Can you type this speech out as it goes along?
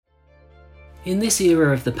In this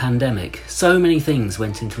era of the pandemic, so many things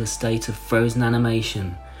went into a state of frozen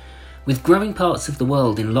animation. With growing parts of the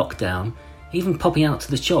world in lockdown, even popping out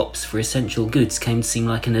to the shops for essential goods came to seem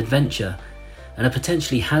like an adventure, and a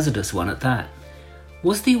potentially hazardous one at that.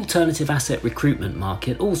 Was the alternative asset recruitment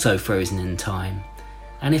market also frozen in time?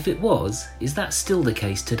 And if it was, is that still the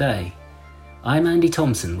case today? I'm Andy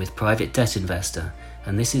Thompson with Private Debt Investor,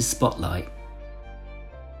 and this is Spotlight.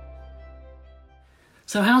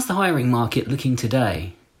 So how's the hiring market looking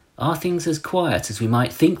today? Are things as quiet as we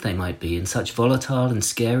might think they might be in such volatile and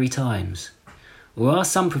scary times? Or are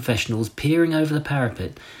some professionals peering over the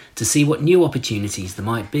parapet to see what new opportunities there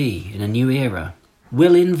might be in a new era?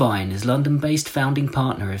 Will Invine is London-based founding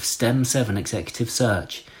partner of STEM7 Executive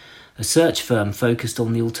Search, a search firm focused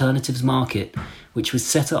on the alternatives market, which was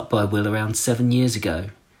set up by Will around 7 years ago.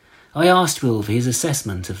 I asked Will for his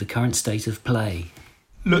assessment of the current state of play.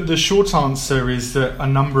 Look, the short answer is that a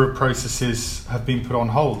number of processes have been put on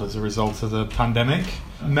hold as a result of the pandemic.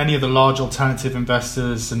 Many of the large alternative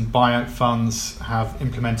investors and buyout funds have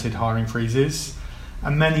implemented hiring freezes,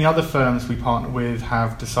 and many other firms we partner with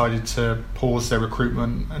have decided to pause their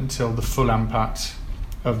recruitment until the full impact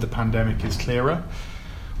of the pandemic is clearer.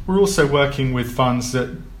 We're also working with funds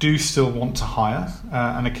that do still want to hire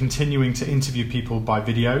and are continuing to interview people by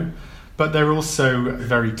video, but they're also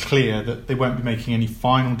very clear that they won't be making any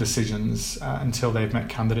final decisions until they've met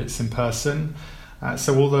candidates in person.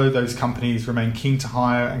 So although those companies remain keen to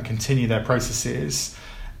hire and continue their processes,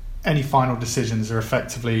 any final decisions are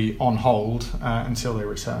effectively on hold until they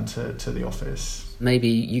return to the office. Maybe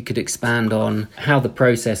you could expand on how the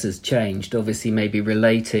process has changed, obviously maybe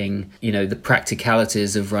relating, the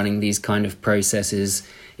practicalities of running these kind of processes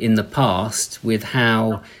in the past with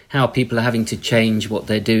how people are having to change what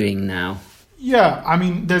they're doing now. Yeah,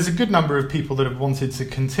 there's a good number of people that have wanted to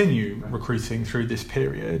continue recruiting through this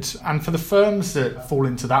period. And for the firms that fall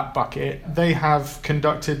into that bucket, they have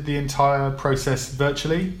conducted the entire process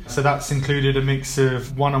virtually. So that's included a mix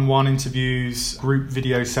of one-on-one interviews, group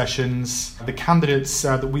video sessions. The candidates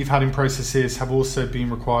that we've had in processes have also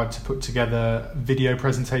been required to put together video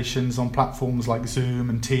presentations on platforms like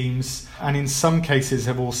Zoom and Teams. And in some cases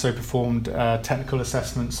have also performed technical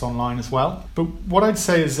assessments online as well. But what I'd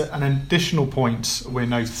say is that an additional point we're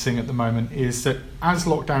noticing at the moment is that as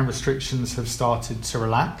lockdown restrictions have started to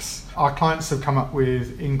relax, our clients have come up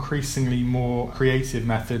with increasingly more creative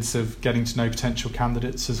methods of getting to know potential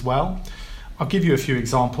candidates as well. I'll give you a few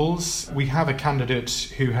examples. We have a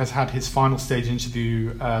candidate who has had his final stage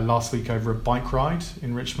interview last week over a bike ride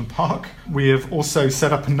in Richmond Park. We have also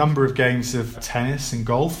set up a number of games of tennis and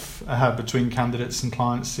golf between candidates and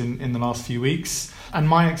clients in the last few weeks. And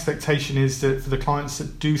my expectation is that for the clients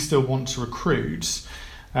that do still want to recruit,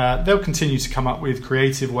 they'll continue to come up with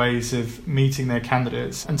creative ways of meeting their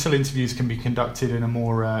candidates until interviews can be conducted in a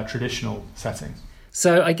more traditional setting.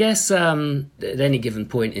 So I guess at any given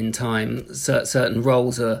point in time, certain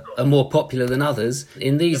roles are more popular than others.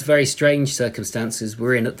 In these very strange circumstances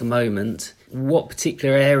we're in at the moment, what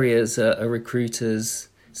particular areas are recruiters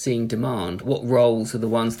seeing demand? What roles are the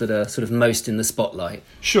ones that are sort of most in the spotlight?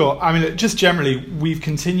 Sure. Just generally, we've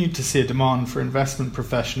continued to see a demand for investment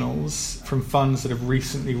professionals from funds that have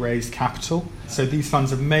recently raised capital. So these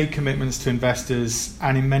funds have made commitments to investors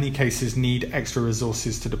and in many cases need extra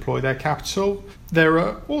resources to deploy their capital. There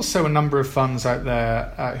are also a number of funds out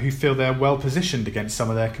there who feel they're well positioned against some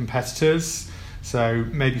of their competitors. So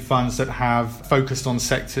maybe funds that have focused on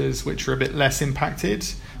sectors which are a bit less impacted,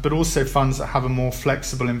 but also funds that have a more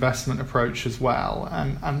flexible investment approach as well.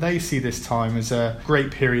 And they see this time as a great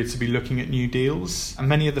period to be looking at new deals. And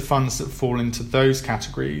many of the funds that fall into those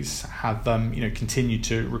categories have continued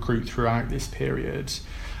to recruit throughout this period.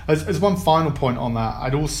 As one final point on that,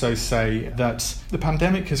 I'd also say that the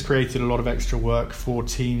pandemic has created a lot of extra work for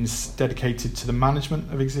teams dedicated to the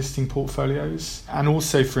management of existing portfolios and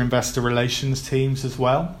also for investor relations teams as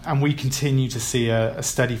well. And we continue to see a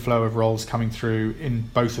steady flow of roles coming through in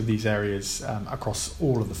both of these areas across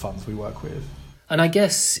all of the funds we work with. And I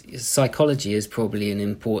guess psychology is probably an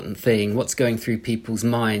important thing. What's going through people's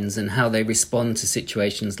minds and how they respond to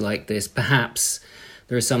situations like this. Perhaps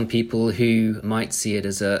there are some people who might see it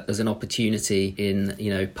as an opportunity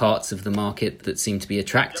in, parts of the market that seem to be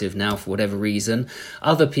attractive now for whatever reason.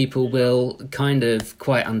 Other people will kind of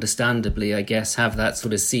quite understandably, I guess, have that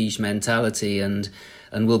sort of siege mentality and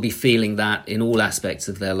and will be feeling that in all aspects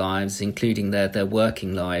of their lives, including their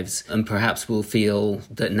working lives, and perhaps will feel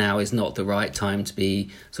that now is not the right time to be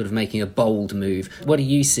sort of making a bold move. What are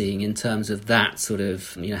you seeing in terms of that sort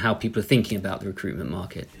of, how people are thinking about the recruitment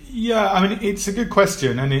market? Yeah, I mean, it's a good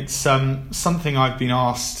question, and it's something I've been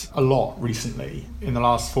asked a lot recently. In the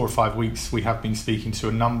last 4 or 5 weeks, we have been speaking to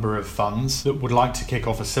a number of funds that would like to kick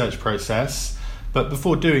off a search process, but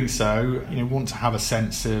before doing so, want to have a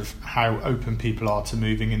sense of how open people are to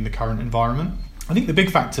moving in the current environment. I think the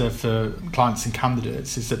big factor for clients and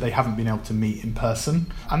candidates is that they haven't been able to meet in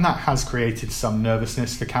person, and that has created some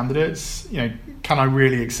nervousness for candidates. Can I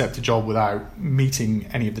really accept a job without meeting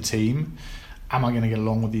any of the team? Am I going to get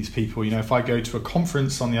along with these people? If I go to a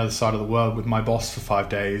conference on the other side of the world with my boss for 5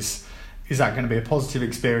 days, is that going to be a positive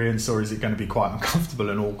experience, or is it going to be quite uncomfortable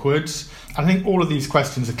and awkward? I think all of these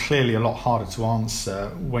questions are clearly a lot harder to answer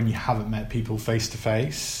when you haven't met people face to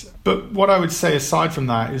face. But what I would say aside from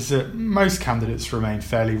that is that most candidates remain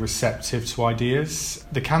fairly receptive to ideas.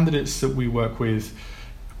 The candidates that we work with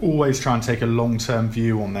always try and take a long-term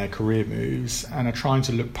view on their career moves and are trying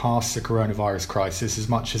to look past the coronavirus crisis as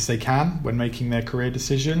much as they can when making their career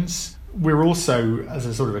decisions. We're also, as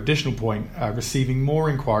a sort of additional point, receiving more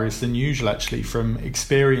inquiries than usual actually from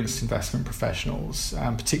experienced investment professionals,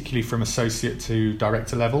 particularly from associate to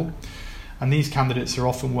director level. And these candidates are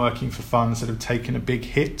often working for funds that have taken a big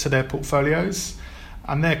hit to their portfolios,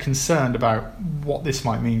 and they're concerned about what this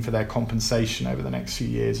might mean for their compensation over the next few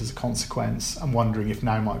years as a consequence, and wondering if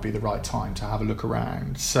now might be the right time to have a look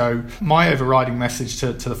around. So my overriding message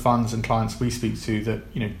to the funds and clients we speak to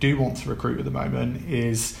that do want to recruit at the moment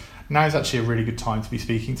is now is actually a really good time to be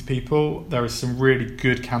speaking to people. There are some really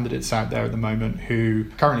good candidates out there at the moment who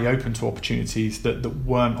are currently open to opportunities that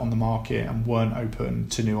weren't on the market and weren't open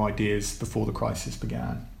to new ideas before the crisis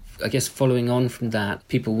began. I guess following on from that,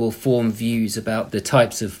 people will form views about the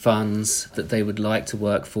types of funds that they would like to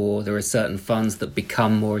work for. There are certain funds that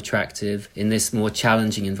become more attractive in this more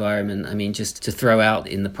challenging environment. I mean, just to throw out,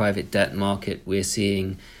 in the private debt market, we're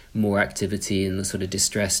seeing more activity in the sort of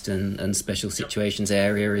distressed and special situations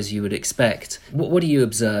area, as you would expect. What are you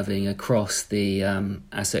observing across the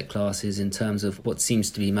asset classes in terms of what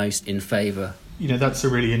seems to be most in favour? That's a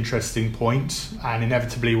really interesting point, and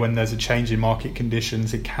inevitably when there's a change in market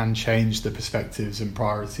conditions, it can change the perspectives and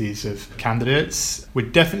priorities of candidates. We're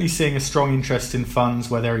definitely seeing a strong interest in funds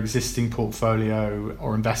where their existing portfolio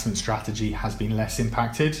or investment strategy has been less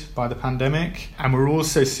impacted by the pandemic, and we're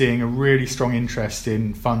also seeing a really strong interest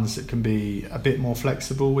in funds that can be a bit more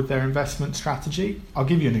flexible with their investment strategy. I'll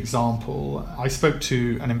give you an example. I spoke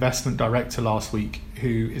to an investment director last week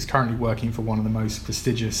who is currently working for one of the most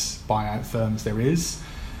prestigious buyout firms there is.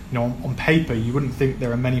 On paper, you wouldn't think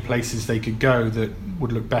there are many places they could go that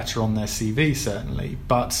would look better on their CV, certainly,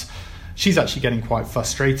 but she's actually getting quite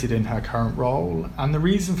frustrated in her current role. And the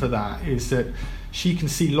reason for that is that she can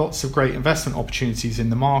see lots of great investment opportunities in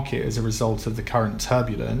the market as a result of the current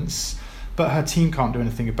turbulence, but her team can't do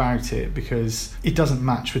anything about it because it doesn't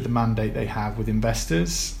match with the mandate they have with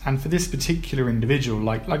investors. And for this particular individual,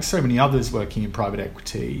 like so many others working in private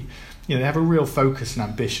equity, they have a real focus and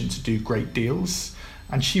ambition to do great deals.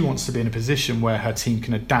 And she wants to be in a position where her team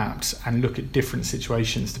can adapt and look at different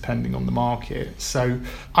situations depending on the market. So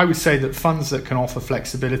I would say that funds that can offer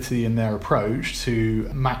flexibility in their approach to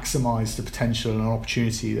maximise the potential and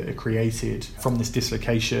opportunity that are created from this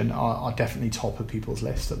dislocation are definitely top of people's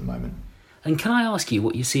list at the moment. And can I ask you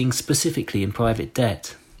what you're seeing specifically in private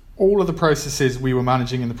debt? All of the processes we were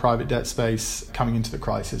managing in the private debt space coming into the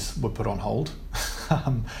crisis were put on hold,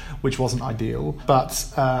 which wasn't ideal.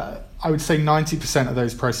 But I would say 90% of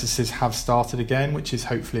those processes have started again, which is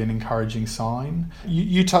hopefully an encouraging sign.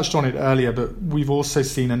 You touched on it earlier, but we've also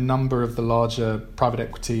seen a number of the larger private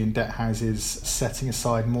equity and debt houses setting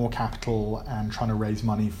aside more capital and trying to raise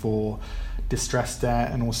money for distressed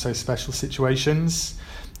debt and also special situations.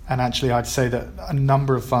 And actually, I'd say that a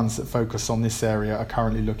number of funds that focus on this area are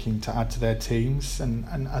currently looking to add to their teams.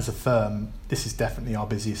 And as a firm, this is definitely our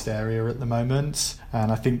busiest area at the moment.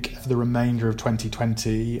 And I think for the remainder of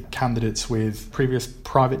 2020, candidates with previous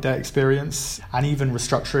private debt experience and even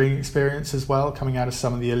restructuring experience as well, coming out of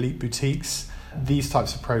some of the elite boutiques, these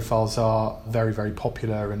types of profiles are very, very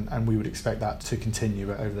popular. And we would expect that to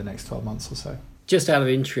continue over the next 12 months or so. Just out of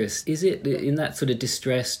interest, is it in that sort of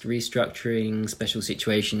distressed, restructuring, special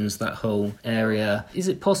situations, that whole area, is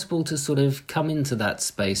it possible to sort of come into that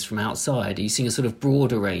space from outside? Are you seeing a sort of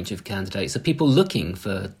broader range of candidates? Are people looking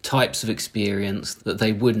for types of experience that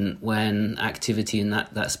they wouldn't when activity in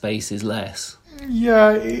that space is less?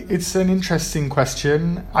 Yeah, it's an interesting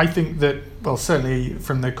question. I think that, well, certainly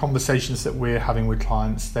from the conversations that we're having with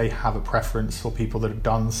clients, they have a preference for people that have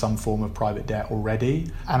done some form of private debt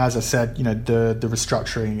already. And as I said, the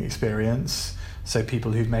restructuring experience, so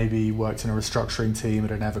people who've maybe worked in a restructuring team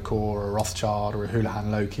at an Evercore or a Rothschild or a Houlihan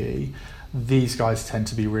Lokey, these guys tend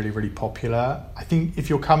to be really, really popular. I think if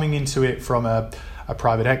you're coming into it from a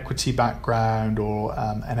private equity background or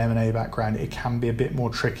an M&A background, it can be a bit more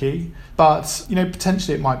tricky. But,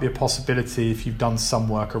 potentially it might be a possibility if you've done some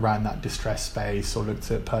work around that distressed space or looked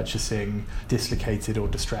at purchasing dislocated or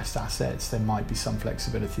distressed assets, there might be some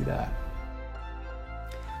flexibility there.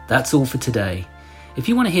 That's all for today. If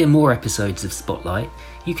you want to hear more episodes of Spotlight,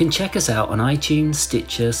 you can check us out on iTunes,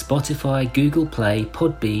 Stitcher, Spotify, Google Play,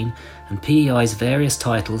 Podbean, and PEI's various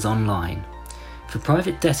titles online. For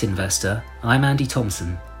Private Debt Investor, I'm Andy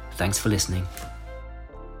Thompson. Thanks for listening.